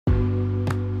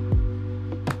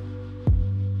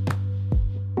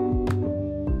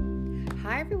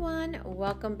everyone.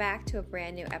 Welcome back to a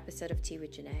brand new episode of Tea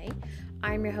with Janae.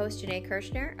 I'm your host, Janae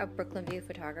Kirshner of Brooklyn View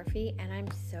Photography, and I'm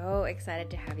so excited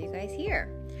to have you guys here.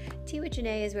 Tea with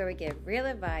Janae is where we give real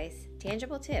advice,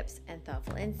 tangible tips, and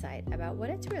thoughtful insight about what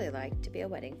it's really like to be a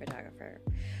wedding photographer.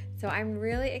 So I'm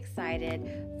really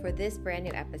excited for this brand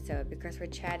new episode because we're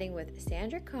chatting with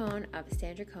Sandra Cohn of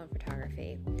Sandra Cohn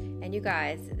Photography. And you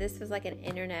guys, this was like an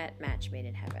internet match made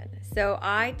in heaven. So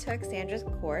I took Sandra's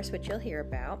course, which you'll hear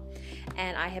about,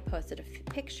 and I had posted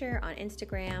a picture on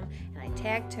Instagram and I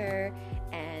tagged her,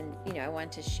 and I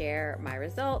wanted to share my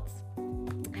results,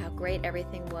 how great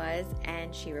everything was,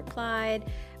 and she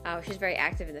replied. She's very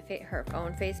active in her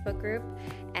own Facebook group,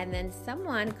 and then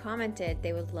someone commented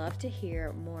they would love to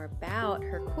hear more about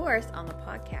her course on the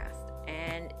podcast,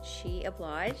 and she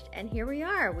obliged, and here we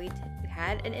are. We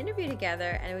had an interview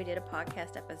together and we did a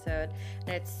podcast episode, and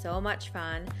it's so much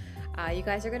fun. You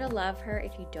guys are going to love her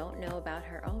if you don't know about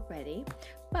her already.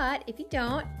 But if you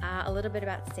don't, a little bit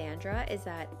about Sandra is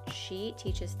that she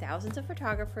teaches thousands of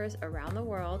photographers around the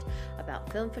world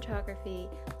about film photography,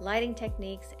 lighting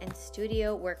techniques, and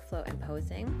studio workflow and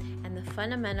posing, and the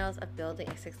fundamentals of building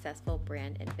a successful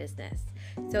brand and business.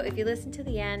 So if you listen to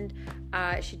the end,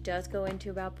 she does go into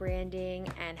about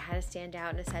branding and how to stand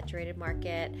out in a saturated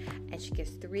market, and she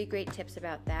gives 3 great tips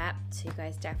about that. So you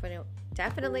guys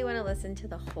definitely want to listen to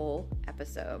the whole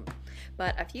episode.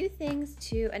 But a few things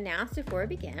to announce before we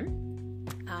begin.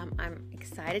 I'm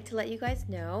excited to let you guys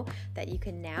know that you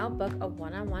can now book a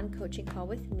one-on-one coaching call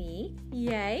with me.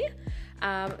 Yay!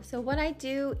 So what I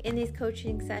do in these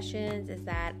coaching sessions is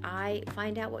that I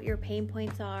find out what your pain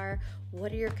points are,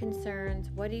 what are your concerns,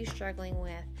 what are you struggling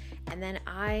with, and then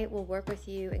I will work with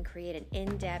you and create an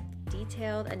in-depth,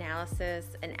 detailed analysis,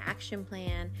 an action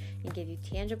plan, and give you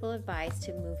tangible advice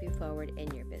to move you forward in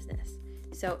your business.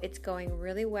 So it's going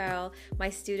really well. My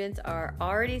students are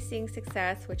already seeing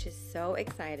success, which is so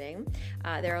exciting.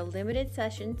 There are limited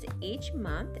sessions each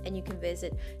month, and you can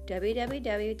visit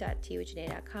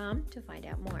www.teawithjanae.com to find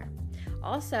out more.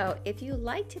 Also, if you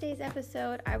like today's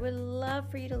episode, I would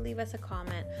love for you to leave us a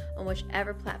comment on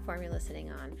whichever platform you're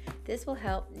listening on. This will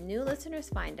help new listeners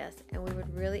find us, and we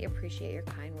would really appreciate your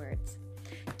kind words.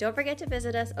 Don't forget to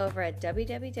visit us over at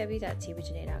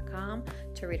www.teawithjanae.com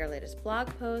to read our latest blog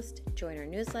post, join our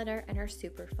newsletter, and our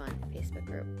super fun Facebook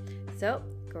group. So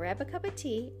grab a cup of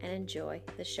tea and enjoy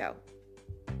the show.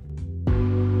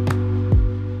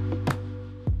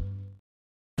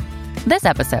 This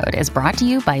episode is brought to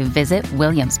you by Visit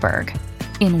Williamsburg.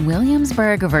 In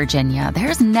Williamsburg, Virginia,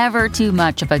 there's never too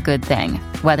much of a good thing.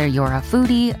 Whether you're a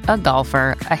foodie, a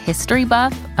golfer, a history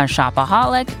buff, a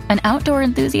shopaholic, an outdoor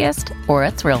enthusiast, or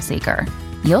a thrill seeker,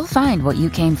 you'll find what you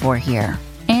came for here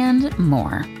and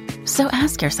more. So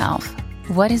ask yourself,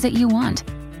 what is it you want?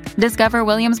 Discover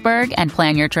Williamsburg and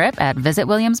plan your trip at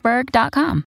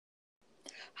visitwilliamsburg.com.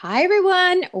 Hi,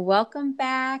 everyone. Welcome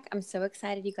back. I'm so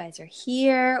excited you guys are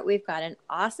here. We've got an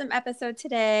awesome episode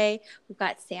today. We've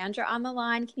got Sandra on the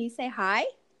line. Can you say hi?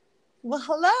 Well,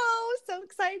 hello. So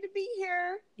excited to be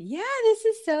here. Yeah, this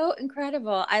is so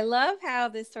incredible. I love how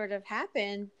this sort of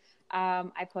happened.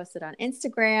 I posted on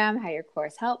Instagram how your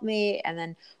course helped me. And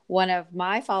then one of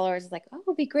my followers is like, oh, it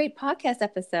would be a great podcast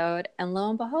episode. And lo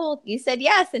and behold, you said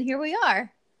yes. And here we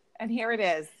are. And here it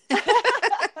is.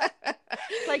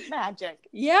 It's like magic.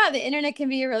 Yeah, the internet can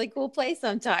be a really cool place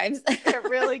sometimes. It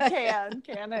really can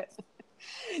it?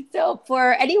 So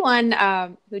for anyone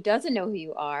who doesn't know who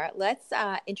you are, let's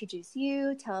introduce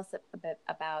you. Tell us a bit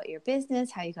about your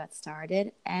business, how you got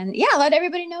started, and let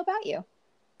everybody know about you.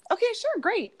 Okay, sure.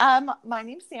 Great. My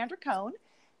name's Sandra Cohn,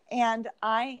 and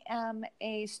I am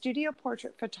a studio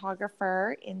portrait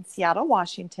photographer in Seattle,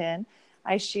 Washington.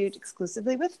 I shoot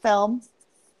exclusively with film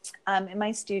in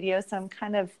my studio, so I'm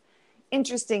kind of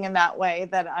interesting in that way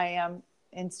that I am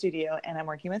in studio and I'm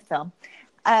working with film.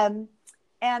 And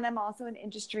I'm also an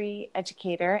industry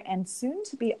educator and soon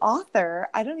to be author.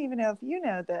 I don't even know if you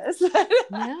know this.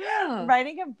 No.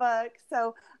 Writing a book.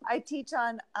 So I teach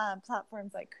on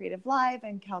platforms like Creative Live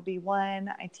and Calbee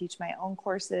One. I teach my own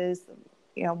courses,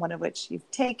 one of which you've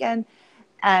taken.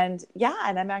 And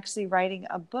I'm actually writing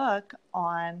a book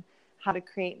on how to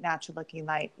create natural looking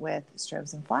light with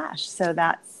strobes and flash. So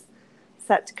that's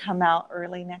set to come out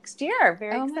early next year.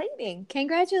 Very exciting.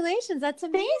 Congratulations. That's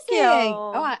amazing. Thank you.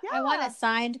 I want a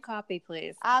signed copy,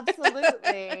 please.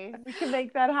 Absolutely. We can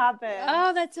make that happen.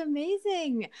 Oh, that's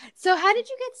amazing. So how did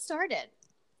you get started?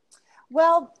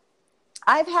 Well,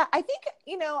 I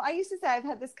used to say I've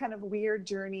had this kind of weird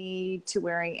journey to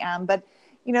where I am, but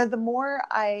the more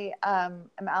I am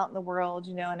out in the world,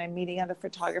 and I'm meeting other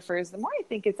photographers, the more I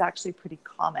think it's actually pretty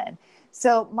common.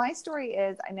 So my story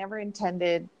is I never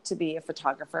intended to be a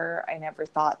photographer. I never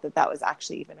thought that was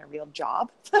actually even a real job.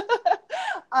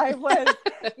 I was,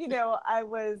 I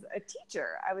was a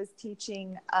teacher. I was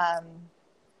teaching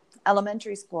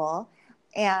elementary school,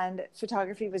 and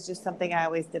photography was just something I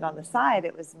always did on the side.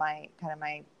 It was my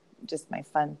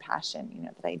fun passion,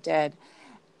 that I did.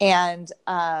 And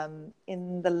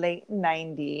in the late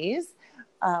 90s,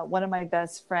 one of my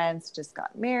best friends just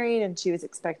got married, and she was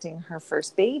expecting her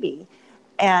first baby.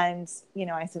 And,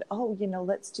 I said,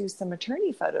 let's do some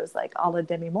maternity photos like a la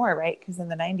Demi Moore, right? Because in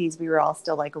the 90s, we were all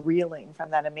still like reeling from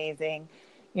that amazing,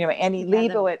 Annie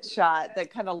Leibovitz shot that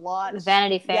kind of launched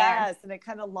Vanity Fair. Yes, and it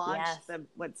kind of launched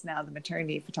what's now the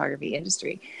maternity photography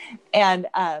industry. And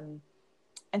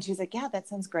she was like, yeah, that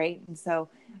sounds great. And so,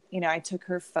 I took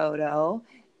her photo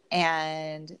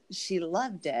and she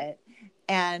loved it.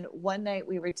 And one night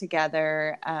we were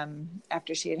together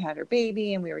after she had her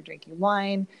baby, and we were drinking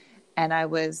wine, and I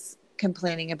was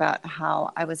complaining about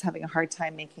how I was having a hard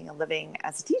time making a living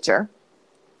as a teacher.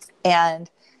 And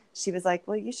she was like,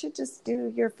 well, you should just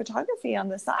do your photography on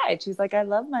the side. She's like, I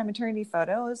love my maternity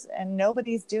photos and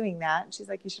nobody's doing that. And she's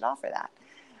like, you should offer that.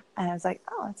 And I was like,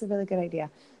 oh, that's a really good idea.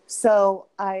 So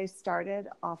I started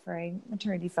offering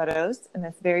maternity photos in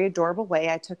this very adorable way.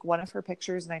 I took one of her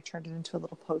pictures and I turned it into a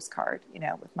little postcard,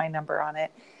 with my number on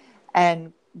it,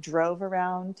 and drove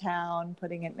around town,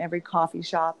 putting it in every coffee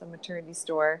shop and maternity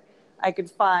store I could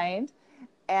find.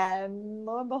 And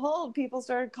lo and behold, people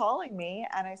started calling me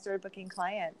and I started booking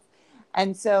clients.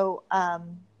 And so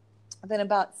then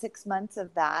about 6 months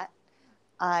of that,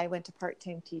 I went to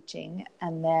part-time teaching.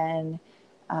 And then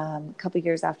a couple of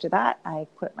years after that, I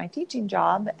quit my teaching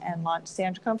job and launched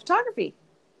Sandra Cohn Photography.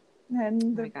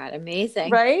 And oh my God,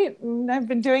 amazing. Right? And I've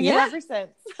been doing it ever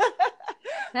since.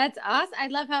 That's awesome. I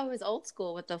love how it was old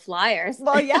school with the flyers.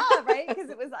 Well, yeah, right? Because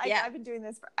it was, I've been doing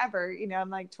this forever. I'm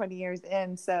like 20 years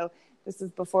in. So this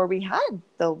is before we had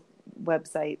the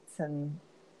websites and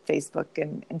Facebook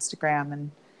and Instagram,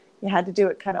 and you had to do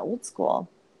it kind of old school.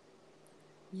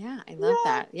 Yeah, I love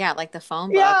that. Yeah, like the phone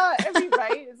book. Yeah,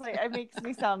 right. It's like, it makes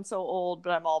me sound so old, but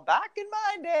I'm all back in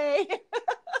my day.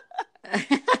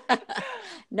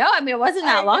 No, I mean, it wasn't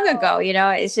that long ago,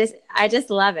 it's just, I just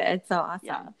love it. It's so awesome.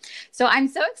 Yeah. So I'm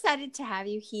so excited to have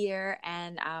you here.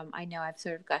 And I know I've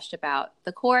sort of gushed about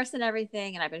the course and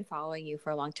everything, and I've been following you for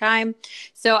a long time.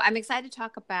 So I'm excited to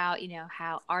talk about,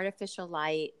 how artificial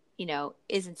light,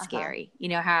 isn't scary,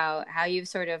 how you've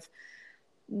sort of,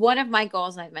 one of my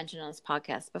goals I've mentioned on this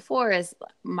podcast before is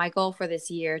my goal for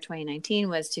this year, 2019,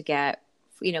 was to get,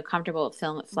 comfortable with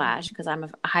film at flash, because I'm a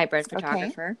hybrid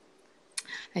photographer. Okay.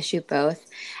 I shoot both.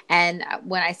 And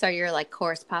when I saw your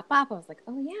course pop up, I was like,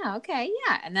 oh yeah, okay.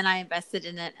 Yeah. And then I invested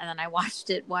in it, and then I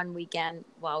watched it one weekend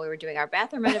while we were doing our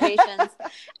bathroom renovations.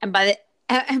 And by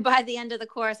the end of the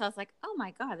course, I was like, oh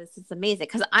my God, this is amazing.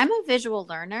 Cause I'm a visual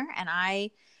learner, and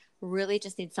I really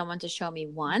just need someone to show me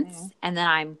once, and then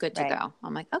I'm good to go.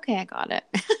 I'm like, okay, I got it.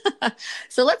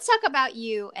 So let's talk about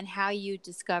you and how you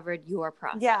discovered your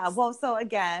process. Yeah. Well, so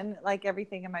again, like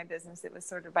everything in my business, it was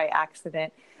sort of by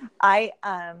accident. I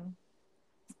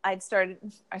started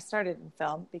in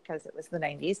film because it was the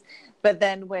 90s, but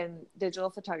then when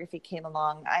digital photography came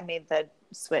along, I made the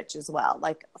switch as well,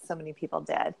 like so many people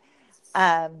did.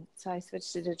 So I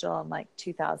switched to digital in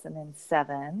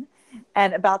 2007.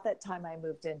 And about that time, I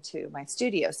moved into my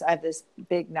studio. So I have this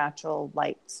big natural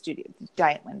light studio,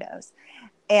 giant windows.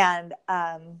 And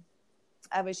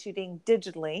I was shooting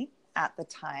digitally at the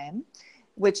time,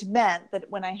 which meant that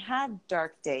when I had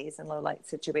dark days and low light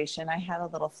situation, I had a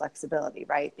little flexibility,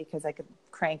 right? Because I could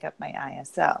crank up my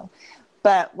ISO.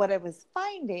 But what I was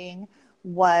finding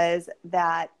was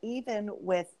that even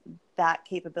with that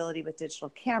capability with digital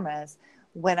cameras,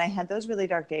 when I had those really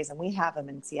dark days, and we have them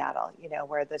in Seattle,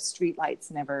 where the street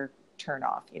lights never turn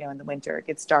off, in the winter, it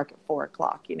gets dark at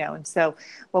 4:00, and so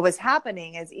what was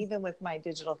happening is even with my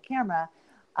digital camera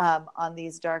on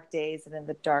these dark days and in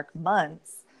the dark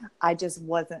months, I just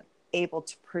wasn't able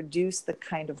to produce the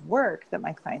kind of work that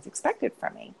my clients expected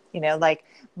from me. Like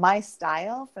my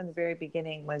style from the very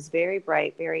beginning was very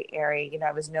bright, very airy.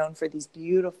 I was known for these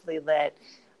beautifully lit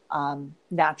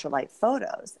natural light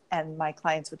photos, and my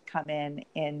clients would come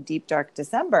in deep dark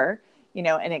December,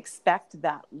 and expect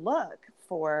that look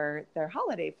for their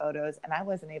holiday photos, and I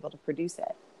wasn't able to produce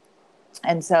it.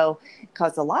 And so it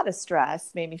caused a lot of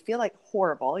stress, made me feel like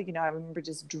horrible. I remember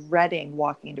just dreading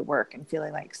walking to work and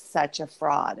feeling like such a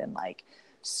fraud, and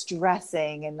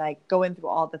stressing and going through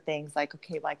all the things like,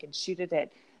 okay, well, I can shoot it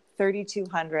at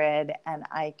 3200 and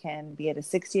I can be at a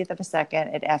 60th of a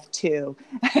second at f2,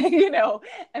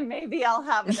 and maybe I'll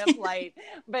have enough light.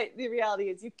 But the reality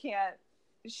is you can't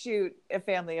shoot a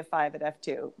family of 5 at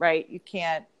f2, right? You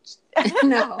can't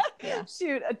No. Yeah.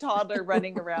 shoot a toddler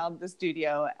running around the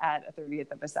studio at a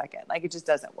 30th of a second. Like, it just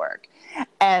doesn't work.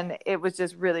 And it was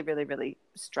just really, really, really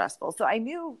stressful. So I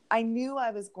knew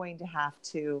I was going to have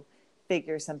to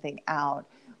figure something out,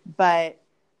 but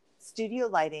studio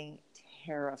lighting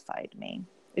terrified me.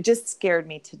 It just scared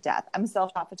me to death. I'm a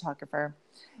self-taught photographer.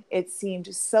 It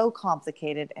seemed so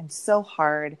complicated and so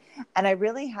hard. And I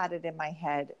really had it in my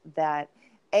head that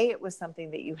it was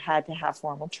something that you had to have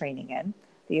formal training in,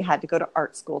 that you had to go to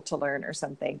art school to learn or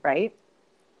something, right?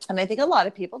 And I think a lot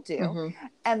of people do. Mm-hmm.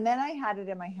 And then I had it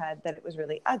in my head that it was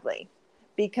really ugly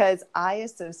because I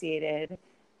associated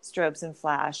strobes and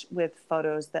flash with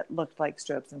photos that looked like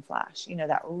strobes and flash,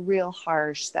 that real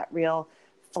harsh, that real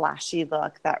flashy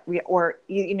look, or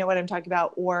you know what I'm talking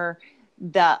about? Or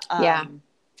the,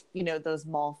 those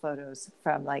mall photos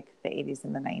from like the 80s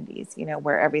and the 90s,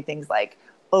 where everything's like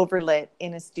overlit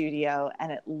in a studio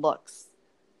and it looks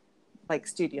like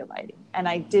studio lighting. And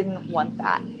I didn't want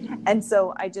that. And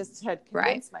so I just had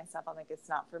convinced myself, I'm like, it's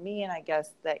not for me. And I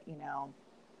guess that,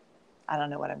 I don't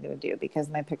know what I'm going to do because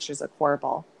my pictures look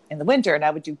horrible in the winter. And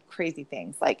I would do crazy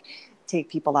things like take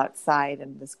people outside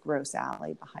in this gross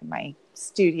alley behind my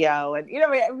studio. And,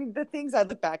 the things I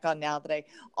look back on now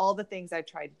all the things I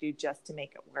tried to do just to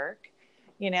make it work,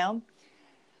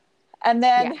 And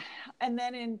then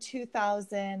in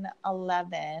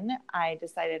 2011, I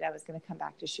decided I was going to come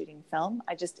back to shooting film.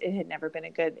 It had never been a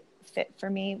good fit for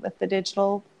me with the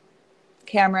digital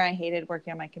camera. I hated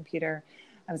working on my computer.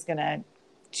 I was going to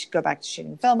go back to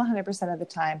shooting film 100% of the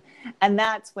time. And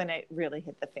that's when it really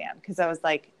hit the fan because I was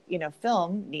like,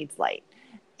 film needs light.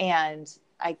 And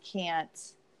I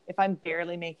can't, if I'm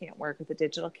barely making it work with a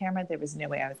digital camera, there was no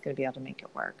way I was going to be able to make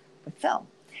it work with film.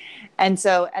 And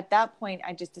so at that point,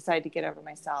 I just decided to get over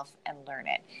myself and learn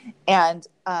it. And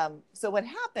so what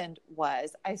happened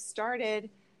was I started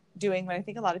doing what I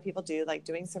think a lot of people do, like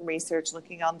doing some research,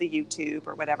 looking on the YouTube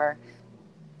or whatever.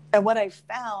 And what I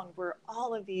found were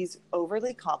all of these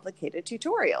overly complicated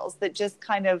tutorials that just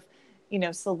kind of,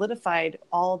 solidified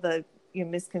all the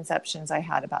misconceptions I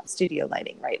had about studio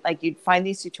lighting, right? Like you'd find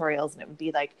these tutorials and it would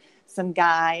be like some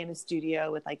guy in a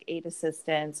studio with like 8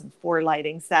 assistants and 4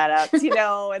 lighting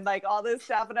setups, and like all this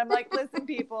stuff. And I'm like, listen,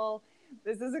 people,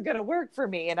 this isn't going to work for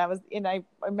me. And I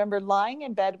remember lying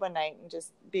in bed one night and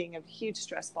just being a huge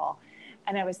stress ball.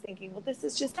 And I was thinking, well, this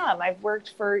is just dumb. I've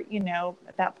worked for,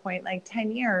 at that point, like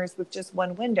 10 years with just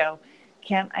one window.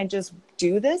 Can't I just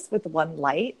do this with one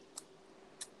light?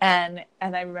 And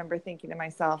I remember thinking to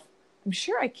myself, I'm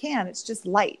sure I can. It's just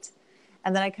light.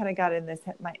 And then I kind of got in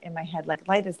my head, like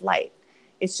light is light.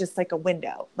 It's just like a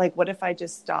window. Like, what if I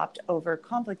just stopped over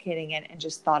complicating it and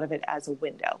just thought of it as a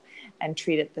window and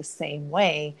treat it the same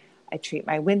way I treat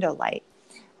my window light?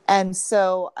 And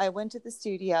so I went to the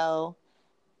studio,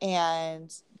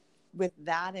 and with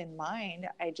that in mind,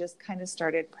 I just kind of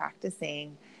started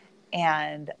practicing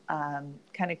and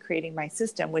kind of creating my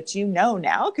system, which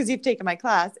now, because you've taken my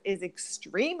class, is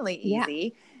extremely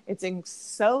easy. Yeah. It's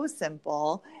so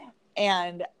simple.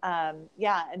 And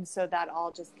and so that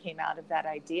all just came out of that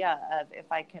idea of if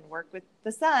I can work with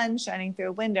the sun shining through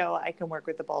a window, I can work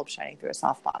with the bulb shining through a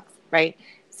softbox, right?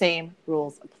 Same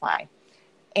rules apply.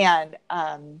 And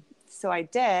so I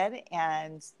did.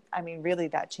 And I mean, really,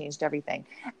 that changed everything.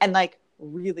 And like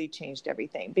really changed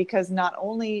everything because not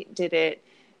only did it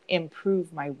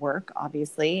improve my work,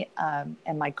 obviously,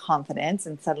 and my confidence,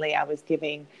 and suddenly I was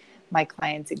giving my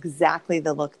clients exactly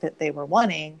the look that they were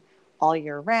wanting all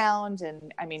year round.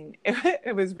 And I mean,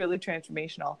 it was really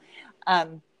transformational.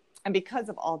 And because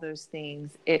of all those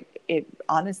things, it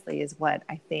honestly is what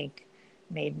I think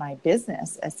made my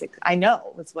business I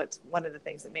know was what's one of the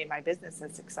things that made my business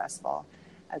as successful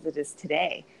as it is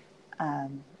today.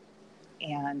 And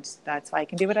that's why I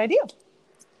can do what I do.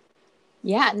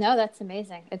 Yeah, no, that's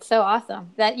amazing. It's so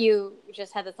awesome that you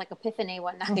just had this like epiphany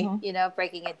one night, mm-hmm.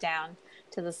 Breaking it down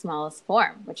to the smallest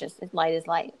form, which is light is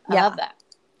light. I love that.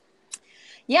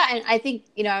 Yeah. And I think,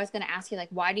 I was going to ask you, like,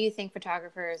 why do you think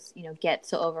photographers, get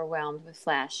so overwhelmed with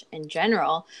flash in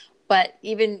general? But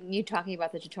even you talking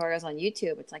about the tutorials on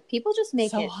YouTube, it's like people just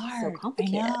make it so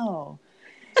complicated. I know.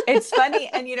 It's funny.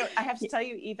 And, I have to tell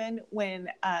you, even when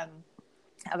I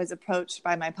was approached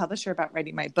by my publisher about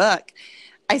writing my book,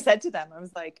 I said to them, I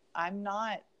was like, I'm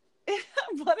not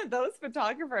one of those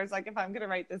photographers. Like, if I'm going to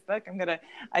write this book,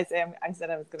 I said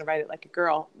I was going to write it like a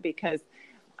girl because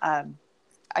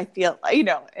I feel,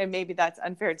 and maybe that's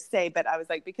unfair to say, but I was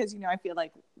like, because, I feel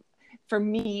like for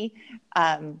me,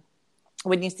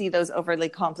 when you see those overly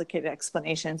complicated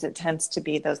explanations, it tends to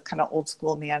be those kind of old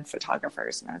school man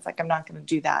photographers. And I was like, I'm not going to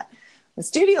do that. With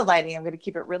studio lighting, I'm going to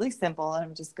keep it really simple. And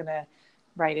I'm just going to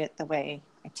write it the way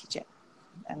I teach it.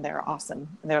 And they're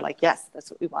awesome. And they're like, yes, that's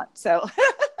what we want. So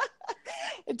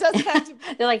it doesn't have to.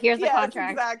 They're like, here's the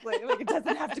contract. Exactly. Like, it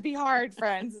doesn't have to be hard,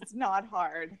 friends. It's not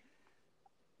hard.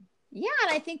 Yeah,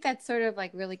 and I think that's sort of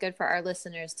like really good for our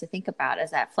listeners to think about,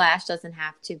 is that Flash doesn't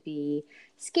have to be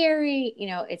scary. You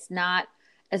know, it's not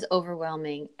as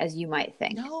overwhelming as you might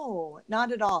think. No,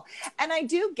 not at all. And I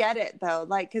do get it though,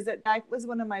 like, because that was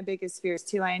one of my biggest fears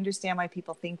too. I understand why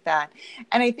people think that.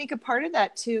 And I think a part of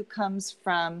that too comes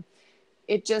from,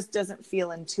 it just doesn't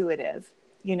feel intuitive,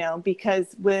 you know,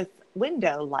 because with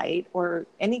window light or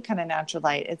any kind of natural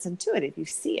light, it's intuitive. You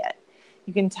see it.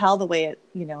 You can tell the way it,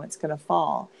 you know, it's going to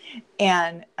fall.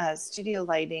 And studio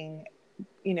lighting,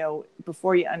 you know,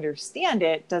 before you understand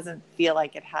it, doesn't feel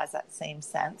like it has that same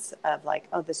sense of like,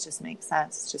 oh, this just makes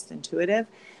sense. It's just intuitive.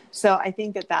 So I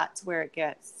think that that's where it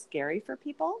gets scary for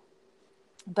people.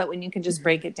 But when you can just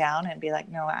break it down and be like,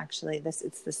 no, actually,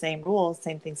 it's the same rules,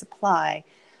 same things apply,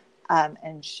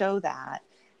 and show that,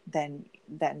 then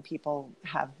people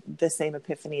have the same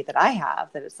epiphany that I have,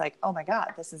 that it's like, oh my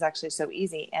God, this is actually so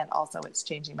easy. And also it's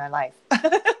changing my life.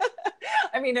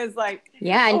 I mean, it's like,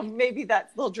 yeah, oh, maybe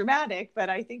that's a little dramatic, but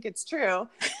I think it's true.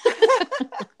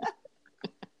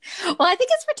 Well, I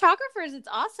think as photographers, it's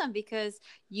awesome because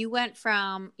you went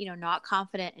from, you know, not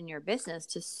confident in your business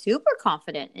to super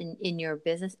confident in your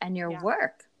business and your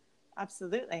work.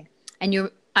 Absolutely. And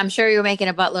I'm sure you're making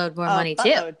a buttload more money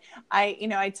too.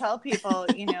 I tell people,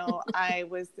 you know, I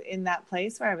was in that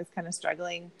place where I was kind of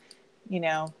struggling, you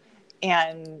know,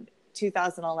 and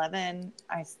 2011,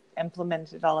 I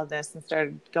implemented all of this and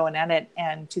started going at it.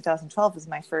 And 2012 was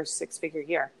my first 6-figure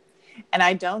year. And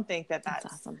I don't think that that's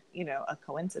awesome. You know, a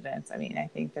coincidence. I mean, I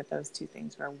think that those two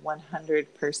things were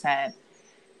 100%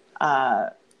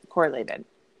 correlated.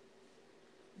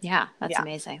 Yeah, that's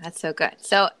amazing. That's so good.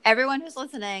 So everyone who's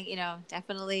listening, you know,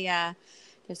 definitely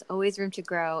there's always room to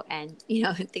grow and, you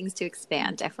know, things to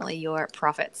expand. Definitely your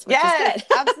profits. Which is good.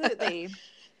 Absolutely.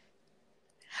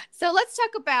 So let's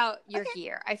talk about your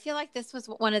gear. I feel like this was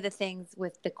one of the things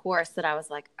with the course that I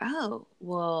was like, oh,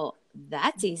 well,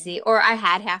 that's easy. Or I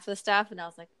had half the stuff and I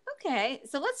was like, okay.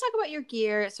 So let's talk about your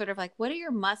gear. Sort of like, what are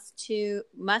your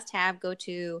must-have,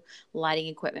 go-to lighting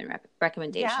equipment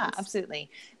recommendations? Yeah,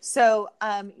 absolutely. So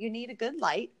you need a good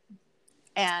light,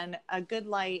 and a good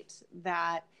light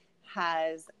that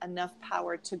has enough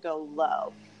power to go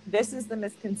low. This is the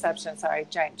misconception. Sorry,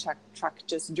 giant truck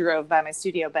just drove by my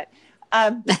studio, but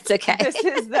that's okay. This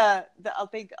is I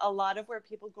think a lot of where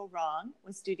people go wrong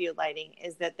with studio lighting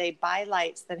is that they buy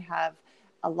lights that have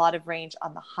a lot of range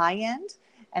on the high end.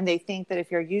 And they think that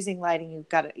if you're using lighting,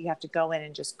 you have to go in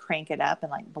and just crank it up and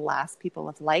like blast people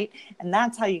with light. And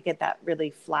that's how you get that really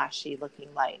flashy looking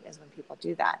light, is when people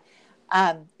do that.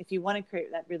 If you want to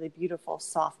create that really beautiful,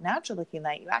 soft, natural looking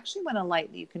light, you actually want a light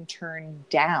that you can turn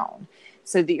down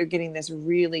so that you're getting this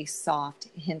really soft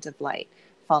hint of light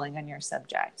falling on your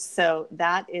subject. So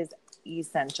that is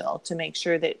essential to make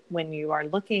sure that when you are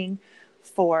looking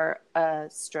for a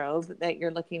strobe, that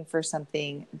you're looking for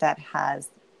something that has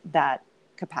that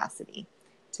capacity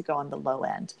to go on the low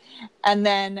end. And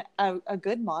then a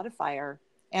good modifier,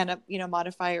 and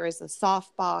modifier is a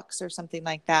soft box or something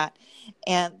like that.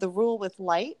 And the rule with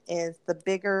light is the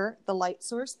bigger the light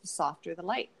source, the softer the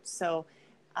light. So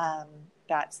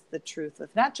that's the truth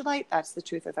with natural light. That's the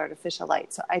truth with artificial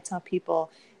light. So I tell people,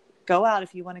 go out,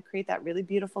 if you want to create that really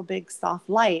beautiful, big, soft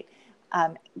light,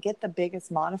 get the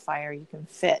biggest modifier you can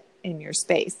fit in your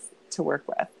space to work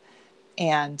with.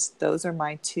 And those are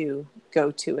my two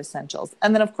go-to essentials.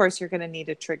 And then, of course, you're going to need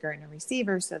a trigger and a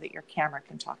receiver so that your camera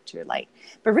can talk to your light.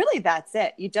 But really, that's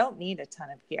it. You don't need a ton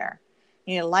of gear.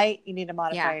 You need a light, you need a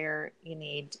modifier, you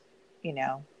need,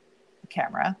 a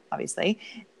camera, obviously,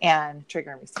 and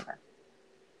trigger and receiver.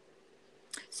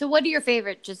 So what are your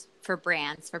favorite, just for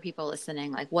brands, for people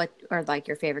listening, like what are like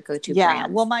your favorite go-to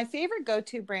brands? Well, my favorite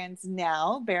go-to brands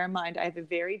now, bear in mind, I have a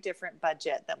very different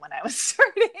budget than when I was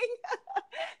starting.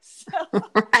 So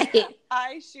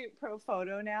I shoot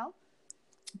Profoto now,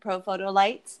 Profoto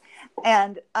lights.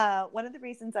 And one of the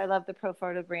reasons I love the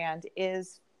Profoto brand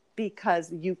is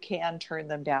because you can turn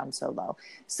them down so low.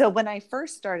 So when I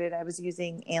first started, I was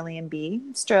using Alien Bee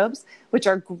strobes, which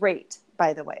are great,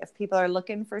 by the way. If people are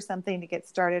looking for something to get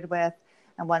started with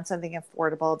and want something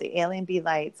affordable, the Alien Bee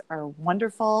lights are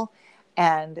wonderful,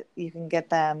 and you can get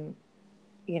them,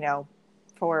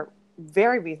 for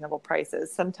very reasonable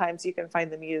prices. Sometimes you can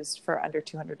find them used for under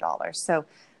 $200. So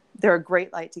they're a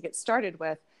great light to get started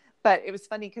with. But it was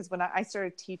funny because when I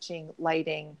started teaching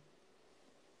lighting,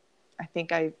 I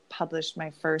think I published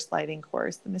my first lighting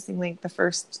course, The Missing Link, the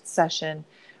first session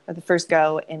or the first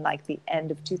go in like the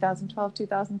end of 2012,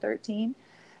 2013.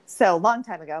 So a long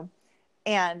time ago.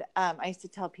 And I used to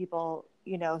tell people,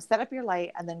 you know, set up your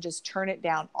light and then just turn it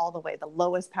down all the way, the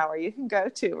lowest power you can go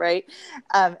to, right?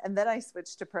 And then I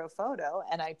switched to Pro Photo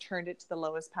and I turned it to the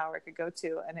lowest power I could go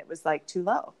to, and it was like too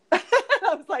low.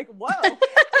 I was like, whoa,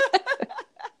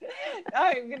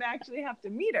 I'm going to actually have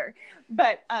to meter.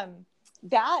 But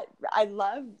that, I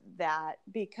love that,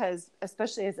 because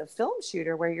especially as a film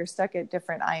shooter where you're stuck at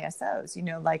different ISOs, you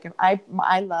know, like if I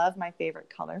love, my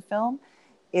favorite color film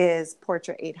is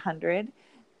Portra 800.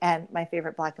 And my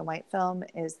favorite black and white film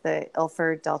is the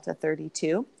Ilford Delta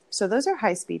 32. So those are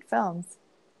high speed films.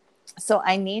 So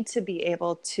I need to be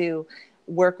able to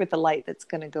work with the light that's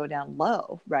going to go down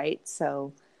low, right?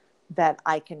 So that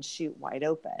I can shoot wide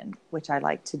open, which I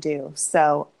like to do.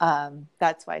 So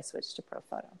that's why I switched to Pro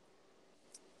Photo.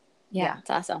 Yeah, it's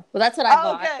awesome. Well, that's what I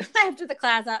bought after the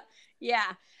class.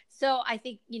 Yeah. So I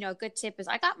think, you know, a good tip is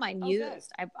I got mine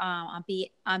used. On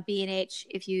B&H,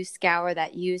 if you scour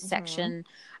that used section,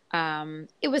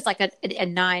 it was like a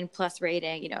 9+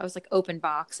 rating. You know, it was like open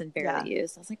box and barely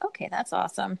used. I was like, okay, that's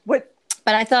awesome. But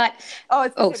I thought, so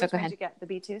go ahead. Did you get the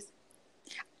B2s?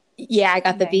 Yeah, I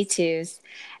got the B2s,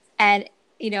 and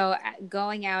you know,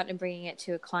 going out and bringing it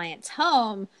to a client's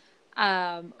home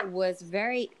was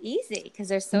very easy because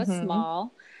they're so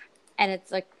small. And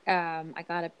it's like, I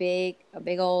got a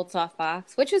big old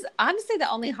softbox, which was honestly the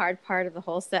only hard part of the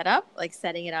whole setup, like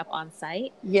setting it up on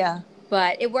site. Yeah.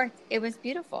 But it worked. It was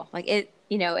beautiful. Like it,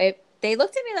 you know, they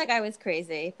looked at me like I was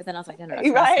crazy, but then I was like, no, trust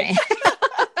me.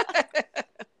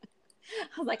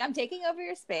 I was like, I'm taking over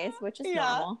your space, which is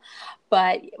normal.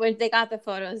 But when they got the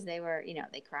photos, they were, you know,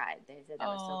 they cried. They said that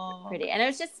was so pretty. And it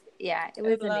was just, it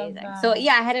was amazing. That. So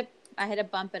yeah, I had to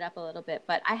bump it up a little bit,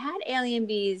 but I had Alien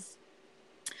Bees,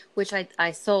 which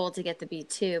I sold to get the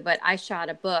B2, but I shot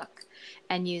a book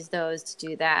and used those to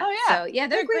do that. Oh yeah. So yeah,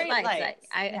 they're great lights.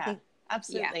 I think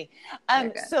absolutely.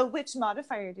 So which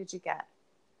modifier did you get?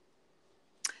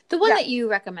 The one that you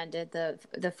recommended, the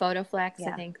PhotoFlex,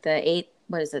 I think the 8,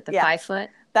 what is it? The 5 foot.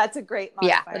 That's a great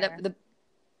modifier. That's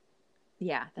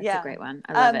a great one.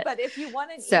 I love it. But if you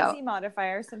want an easy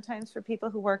modifier, sometimes for people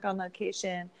who work on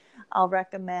location, I'll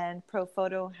recommend Pro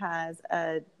Photo has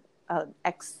a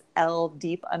XL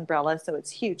deep umbrella, so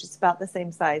it's huge. It's about the same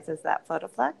size as that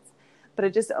PhotoFlex, but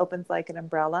it just opens like an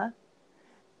umbrella.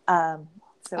 So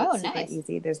it's super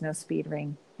easy. There's no speed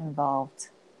ring involved.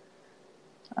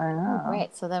 Oh,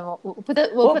 great. So then we'll put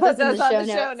those in the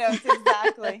show notes.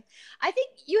 Exactly. I think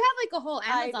you have like a whole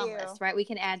Amazon list, right? We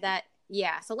can add that.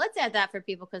 Yeah. So let's add that for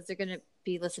people because they're going to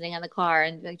be listening in the car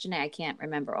and like, Janae, I can't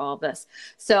remember all of this.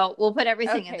 So we'll put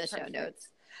everything in the show notes.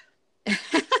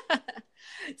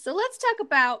 So let's talk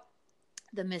about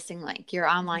The Missing Link, your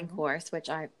online course, which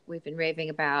we've been raving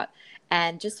about,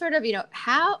 and just sort of, you know,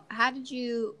 how did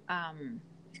you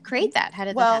create that? How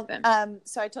did that happen?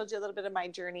 So I told you a little bit of my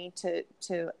journey to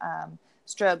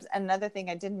strobes. Another thing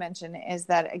I didn't mention is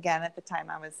that, again, at the time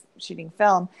I was shooting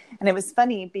film, and it was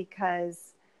funny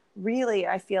because really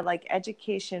I feel like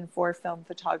education for film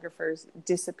photographers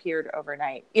disappeared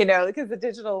overnight, you know, because the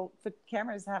digital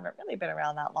cameras haven't really been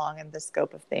around that long in the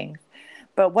scope of things.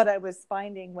 But what I was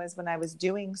finding was when I was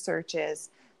doing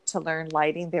searches to learn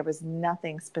lighting, there was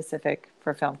nothing specific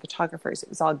for film photographers. It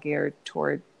was all geared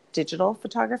toward digital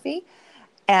photography.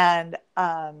 And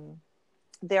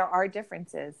there are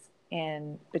differences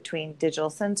in between digital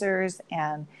sensors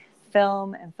and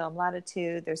film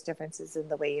latitude. There's differences in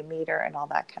the way you meter and all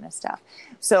that kind of stuff.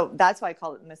 So that's why I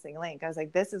call it the missing link. I was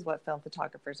like, this is what film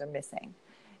photographers are missing,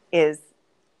 is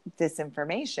this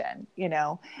information, you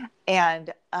know,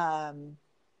 and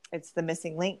it's the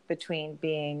missing link between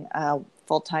being a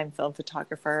full-time film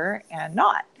photographer and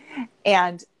not.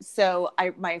 And so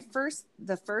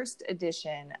the first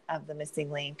edition of The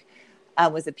Missing Link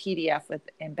was a PDF with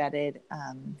embedded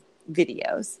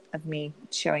videos of me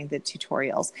showing the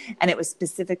tutorials. And it was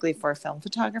specifically for film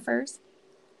photographers.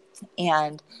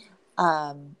 And,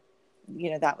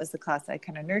 you know, that was the class I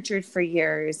kind of nurtured for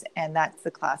years. And that's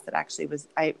the class that actually was,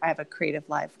 I have a Creative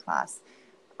Live class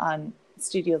on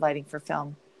studio lighting for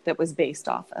film that was based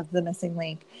off of The Missing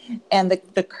Link. And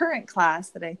the current class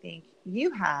that I think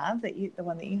you have, the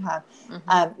one that you have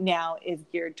now, is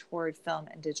geared toward film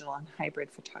and digital and hybrid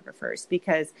photographers,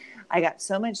 because I got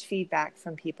so much feedback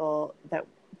from people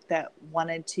that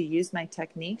wanted to use my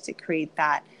technique to create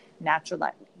that natural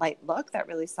light look, that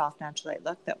really soft, natural light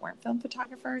look, that weren't film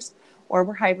photographers or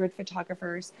were hybrid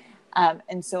photographers.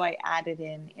 And so I added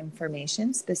in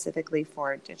information specifically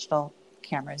for digital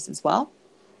cameras as well,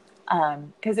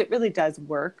 because it really does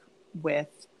work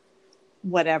with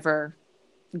whatever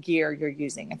gear you're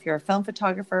using. If you're a film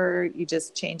photographer, you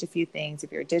just change a few things.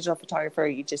 If you're a digital photographer,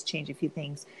 you just change a few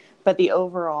things. But the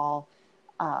overall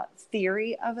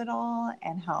theory of it all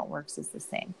and how it works is the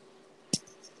same.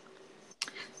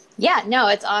 Yeah, no,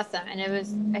 it's awesome. And it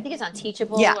was, I think it's on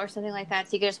Teachable or something like that.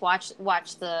 So you can just watch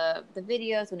the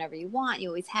videos whenever you want. You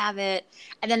always have it.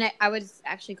 And then I was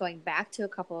actually going back to a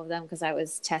couple of them because I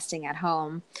was testing at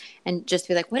home and just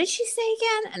be like, what did she say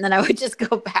again? And then I would just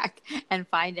go back and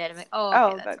find it. I'm like, oh,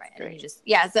 okay, that's right. Great. And you just,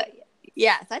 so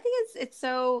I think it's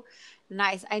so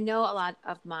nice. I know a lot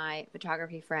of my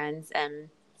photography friends and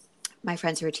my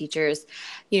friends who are teachers,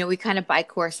 we kind of buy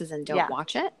courses and don't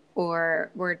watch it.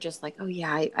 Or we're just like, oh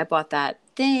yeah, I bought that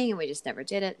thing and we just never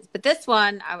did it. But this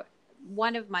one,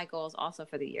 one of my goals also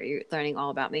for the year, you're learning all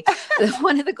about me.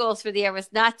 One of the goals for the year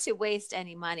was not to waste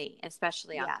any money,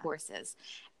 especially on courses.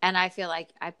 And I feel like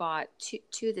I bought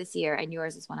two this year, and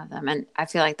yours is one of them. And I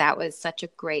feel like that was such a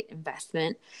great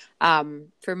investment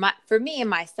for me and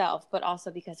myself, but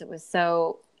also because it was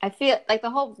so. I feel like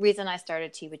the whole reason I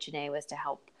started Tea with Janae was to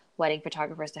help wedding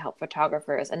photographers, to help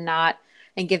photographers,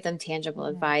 and give them tangible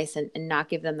advice and not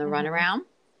give them the runaround.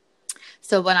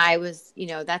 So when I was,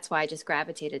 that's why I just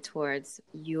gravitated towards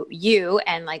you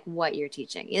and like what you're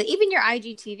teaching. Even your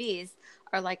IGTVs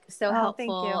are like so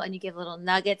helpful, and you give little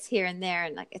nuggets here and there.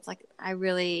 And like, it's like,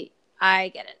 I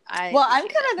get it. I'm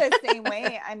kind of the same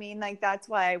way. I mean, like, that's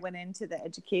why I went into the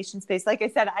education space. Like I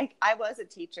said, I was a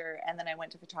teacher, and then I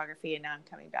went to photography, and now I'm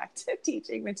coming back to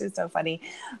teaching, which is so funny.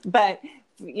 But,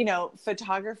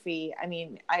 photography, I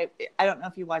mean, I don't know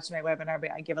if you watched my webinar,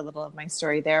 but I give a little of my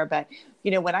story there. But,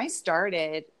 when I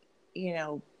started,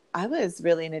 I was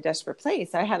really in a desperate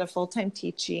place. I had a full-time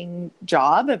teaching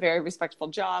job, a very respectable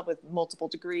job with multiple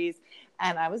degrees,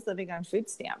 and I was living on food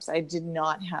stamps. I did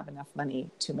not have enough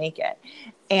money to make it.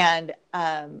 And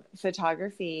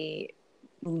photography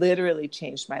literally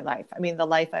changed my life. I mean, the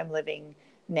life I'm living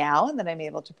now and that I'm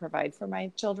able to provide for my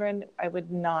children, I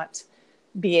would not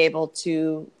be able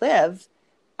to live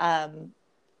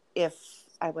if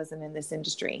I wasn't in this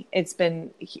industry. It's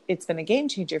been a game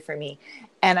changer for me.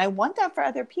 And I want that for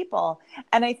other people.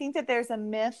 And I think that there's a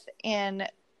myth in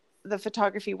the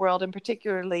photography world, and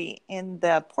particularly in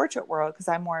the portrait world, because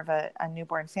I'm more of a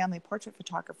newborn family portrait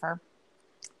photographer,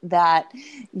 that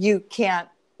you can't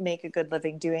make a good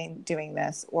living doing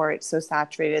this, or it's so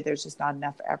saturated, there's just not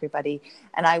enough for everybody.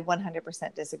 And I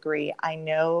 100% disagree. I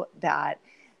know that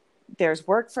there's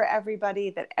work for everybody,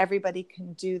 that everybody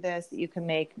can do this, that you can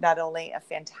make not only a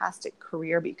fantastic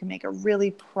career, but you can make a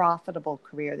really profitable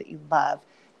career that you love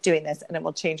doing this, and it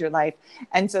will change your life.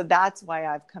 And so that's why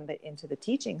I've come into the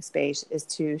teaching space, is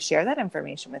to share that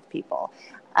information with people,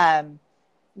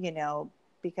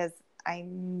 because I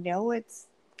know it's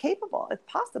capable, it's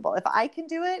possible. If I can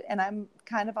do it, and I'm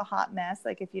kind of a hot mess,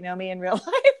 like if you know me in real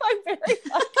life, I'm very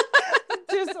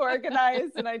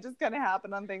disorganized, and I just kind of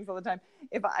happen on things all the time.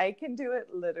 If I can do it,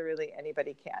 literally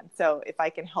anybody can. So if I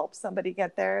can help somebody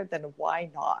get there, then why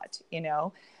not,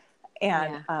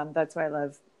 And that's why I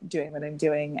love doing what I'm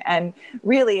doing. And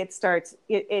really it starts,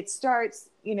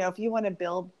 if you want to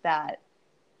build that,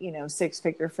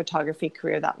 6-figure photography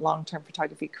career, that long-term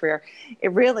photography career,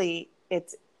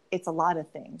 it's a lot of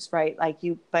things, right?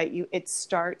 It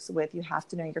starts with, you have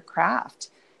to know your craft.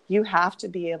 You have to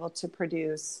be able to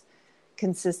produce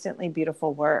consistently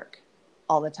beautiful work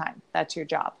all the time. That's your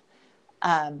job.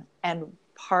 And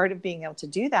part of being able to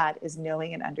do that is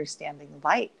knowing and understanding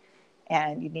light.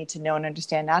 And you need to know and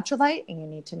understand natural light, and you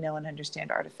need to know and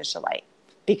understand artificial light,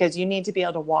 because you need to be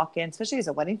able to walk in, especially as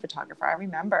a wedding photographer. I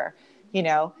remember,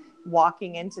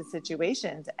 walking into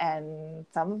situations, and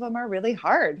some of them are really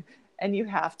hard, and you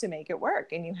have to make it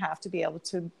work, and you have to be able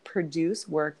to produce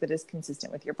work that is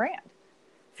consistent with your brand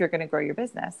if you're going to grow your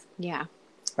business. Yeah.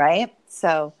 Right.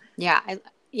 So I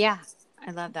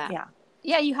love that.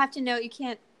 Yeah. You have to know, you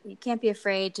can't be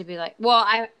afraid to be like,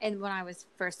 and when I was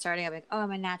first starting, I'm like, oh,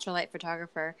 I'm a natural light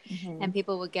photographer. Mm-hmm. And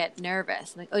people would get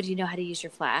nervous. I'm like, oh, do you know how to use your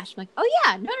flash? I'm like, oh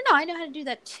yeah, no, I know how to do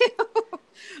that too.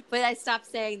 But I stopped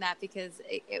saying that because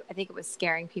I think it was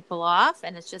scaring people off.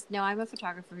 And it's just, no, I'm a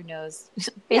photographer who knows,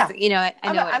 basically, I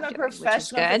know I'm a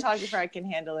professional photographer. I can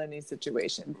handle any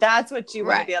situation. That's what you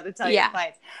want to be able to tell your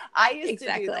clients. I used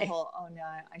to do the whole, oh no,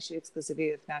 I shoot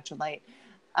exclusively with natural light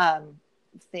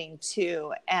thing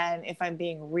too. And if I'm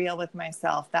being real with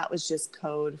myself, that was just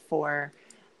code for,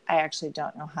 I actually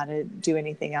don't know how to do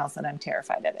anything else, and I'm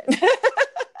terrified of it.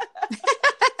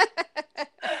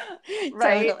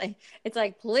 Right? Totally. It's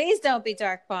like, please don't be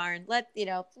dark barn.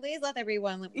 Please let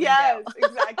everyone Yes, go.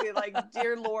 exactly. Like,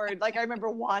 dear Lord, like I remember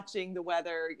watching the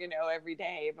weather, every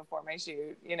day before my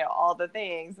shoot, all the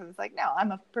things. And it's like, no,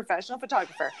 I'm a professional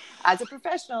photographer. As a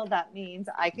professional, that means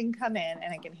I can come in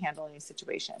and I can handle any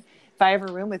situation. If I have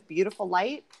a room with beautiful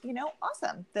light,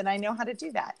 awesome. Then I know how to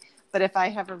do that. But if I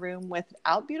have a room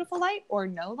without beautiful light or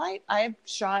no light, I've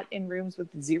shot in rooms with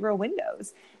 0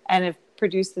 windows and have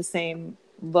produced the same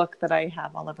look that I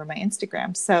have all over my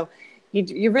Instagram. So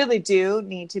you really do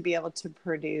need to be able to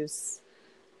produce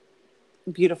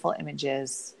beautiful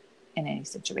images in any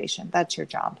situation. That's your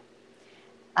job.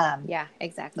 Yeah,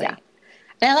 exactly. Yeah.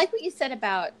 And I like what you said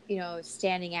about,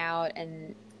 standing out.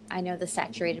 And I know the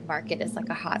saturated market is like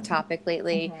a hot topic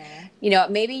lately.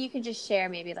 Mm-hmm. Maybe you can just share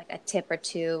maybe like a tip or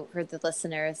two for the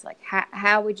listeners. Like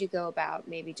how would you go about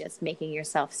maybe just making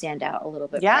yourself stand out a little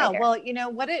bit brighter?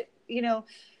 Well,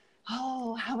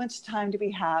 oh, how much time do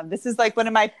we have? This is like one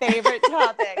of my favorite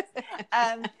topics.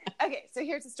 Okay, so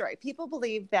here's the story. People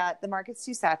believe that the market's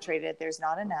too saturated. There's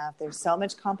not enough. There's so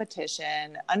much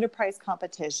competition, underpriced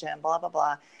competition, blah, blah,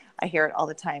 blah. I hear it all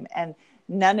the time. And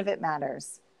none of it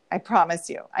matters. I promise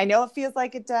you. I know it feels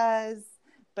like it does,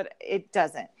 but it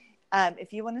doesn't.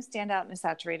 If you want to stand out in a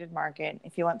saturated market,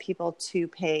 if you want people to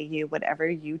pay you whatever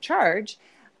you charge,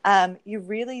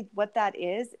 what that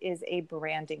is a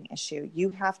branding issue. You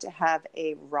have to have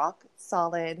a rock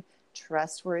solid,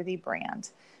 trustworthy brand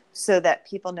so that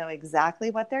people know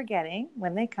exactly what they're getting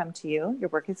when they come to you. Your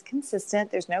work is consistent.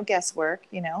 There's no guesswork.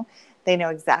 They know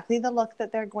exactly the look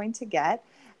that they're going to get.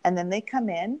 And then they come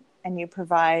in and you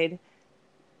provide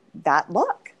that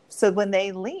look. So when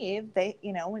they leave, they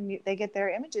get their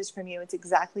images from you, it's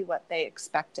exactly what they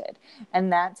expected.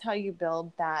 And that's how you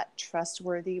build that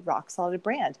trustworthy, rock solid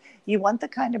brand. You want the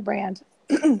kind of brand,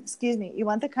 you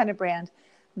want the kind of brand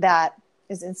that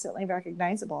is instantly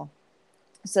recognizable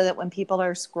so that when people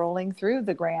are scrolling through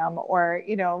the gram or,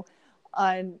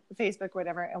 on Facebook, or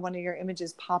whatever, and one of your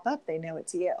images pop up, they know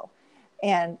it's you.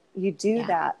 And you do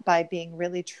that by being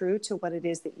really true to what it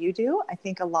is that you do. I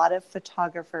think a lot of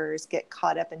photographers get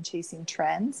caught up in chasing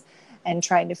trends and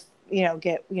trying to,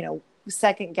 get,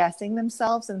 second guessing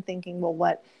themselves and thinking, well,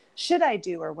 what should I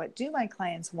do? Or what do my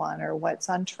clients want? Or what's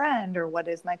on trend? Or what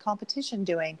is my competition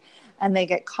doing? And they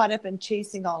get caught up in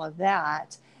chasing all of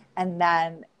that. And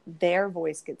then their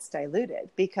voice gets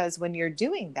diluted because when you're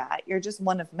doing that, you're just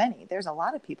one of many. There's a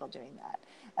lot of people doing that.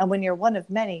 And when you're one of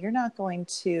many, you're not going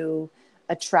to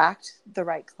attract the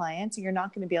right clients. You're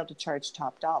not going to be able to charge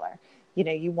top dollar.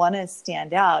 You want to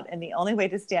stand out. And the only way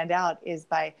to stand out is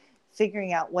by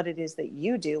figuring out what it is that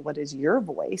you do, what is your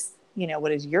voice,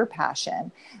 what is your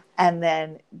passion, and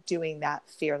then doing that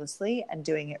fearlessly and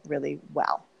doing it really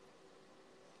well.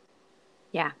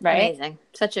 Yeah. Right. Amazing.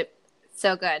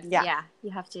 So good. Yeah.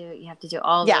 You have to do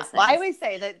all of those things. Well, I always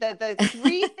say that the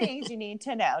 3 things you need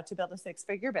to know to build a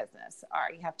 6-figure business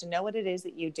are, you have to know what it is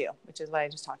that you do, which is what I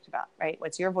just talked about, right?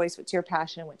 What's your voice? What's your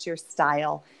passion? What's your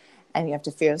style? And you have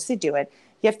to fearlessly do it.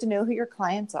 You have to know who your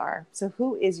clients are. So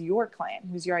who is your client?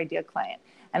 Who's your ideal client?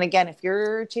 And again, if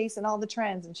you're chasing all the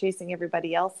trends and chasing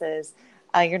everybody else's,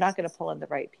 you're not going to pull in the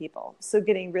right people. So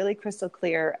getting really crystal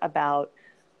clear about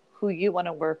who you want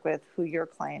to work with, who your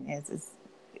client is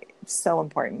so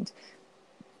important.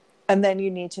 And then you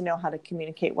need to know how to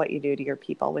communicate what you do to your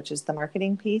people, which is the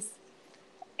marketing piece.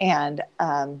 And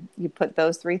you put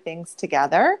those 3 things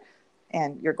together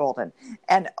and you're golden.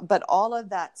 But all of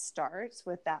that starts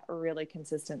with that really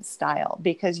consistent style,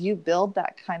 because you build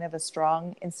that kind of a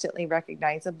strong, instantly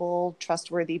recognizable,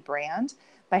 trustworthy brand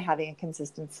by having a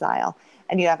consistent style.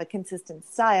 And you have a consistent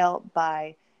style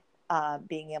by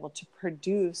being able to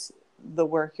produce the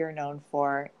work you're known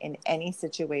for in any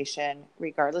situation,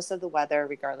 regardless of the weather,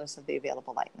 regardless of the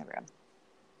available light in the room.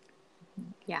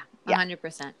 Yeah,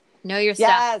 100%. Know your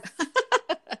stuff.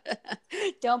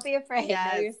 Don't be afraid.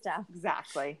 Yes, know your stuff.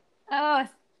 Exactly. Oh,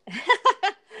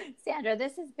 Sandra,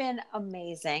 this has been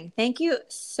amazing. Thank you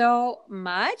so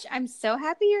much. I'm so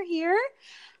happy you're here.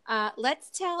 Let's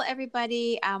tell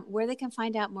everybody where they can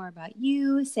find out more about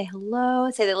you. Say hello,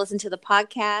 say they listen to the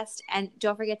podcast, and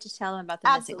don't forget to tell them about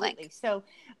the missing link. So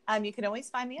you can always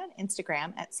find me on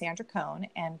Instagram at Sandra Cohn,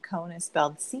 and Cohn is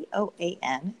spelled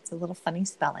Coan. It's a little funny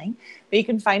spelling, but you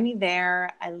can find me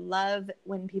there. I love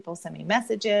when people send me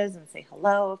messages and say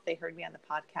hello. If they heard me on the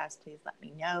podcast, please let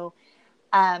me know.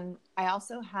 I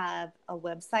also have a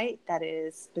website that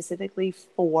is specifically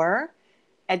for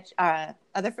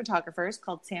other photographers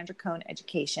called Sandra Cohn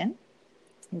Education.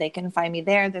 They can find me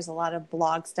there. There's a lot of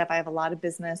blog stuff. I have a lot of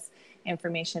business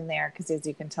information there because, as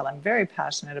you can tell, I'm very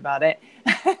passionate about it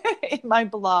in my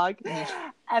blog.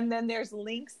 And then there's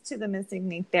links to the missing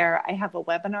link there. I have a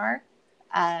webinar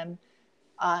on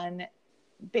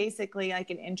basically like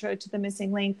an intro to the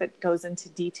missing link that goes into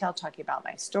detail talking about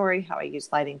my story, how I use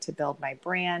lighting to build my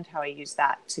brand, how I use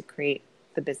that to create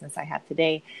the business I have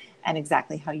today, and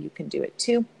exactly how you can do it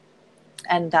too.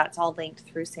 And that's all linked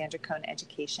through Sandra Cohn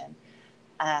Education.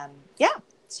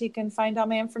 So you can find all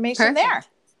my information there.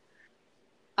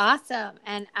 Awesome.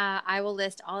 And I will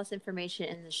list all this information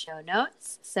in the show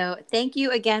notes. So thank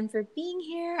you again for being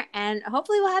here, and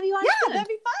hopefully we'll have you on soon. That'd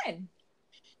be fun.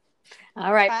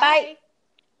 All right. Bye.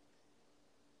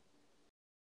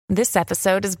 This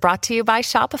episode is brought to you by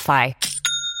Shopify.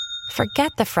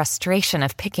 Forget the frustration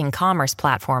of picking commerce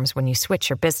platforms when you switch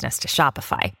your business to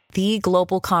Shopify, the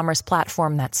global commerce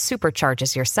platform that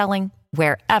supercharges your selling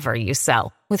wherever you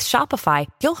sell. With Shopify,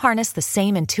 you'll harness the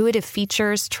same intuitive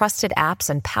features, trusted apps,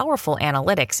 and powerful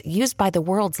analytics used by the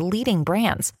world's leading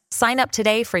brands. Sign up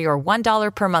today for your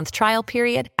 $1 per month trial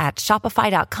period at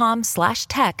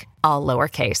shopify.com/tech, all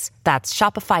lowercase. That's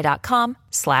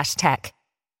shopify.com/tech.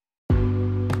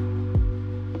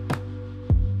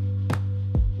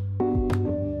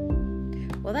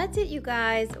 Well, that's it, you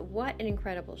guys. What an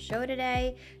incredible show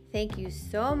today. Thank you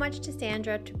so much to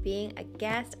Sandra for being a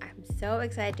guest. I'm so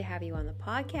excited to have you on the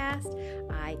podcast.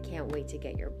 I can't wait to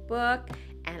get your book,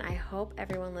 and I hope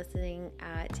everyone listening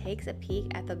takes a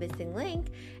peek at the missing link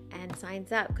and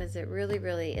signs up, because it really,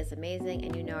 really is amazing.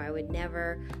 And I would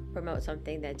never promote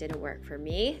something that didn't work for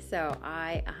me, so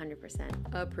I 100%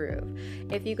 approve.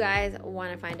 If you guys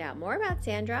want to find out more about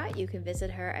Sandra, you can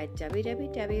visit her at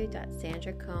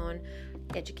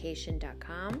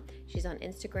www.sandracohneducation.com. She's on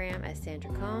Instagram as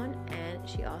Sandra Cohn, and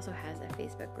she also has a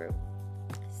Facebook group.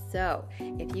 So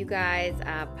if you guys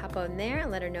pop on there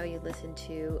and let her know you listen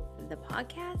to the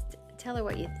podcast, tell her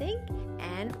what you think,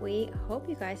 and we hope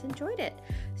you guys enjoyed it.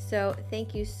 So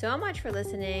thank you so much for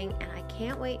listening, and I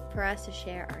can't wait for us to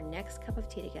share our next cup of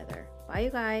tea together. Bye, you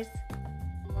guys.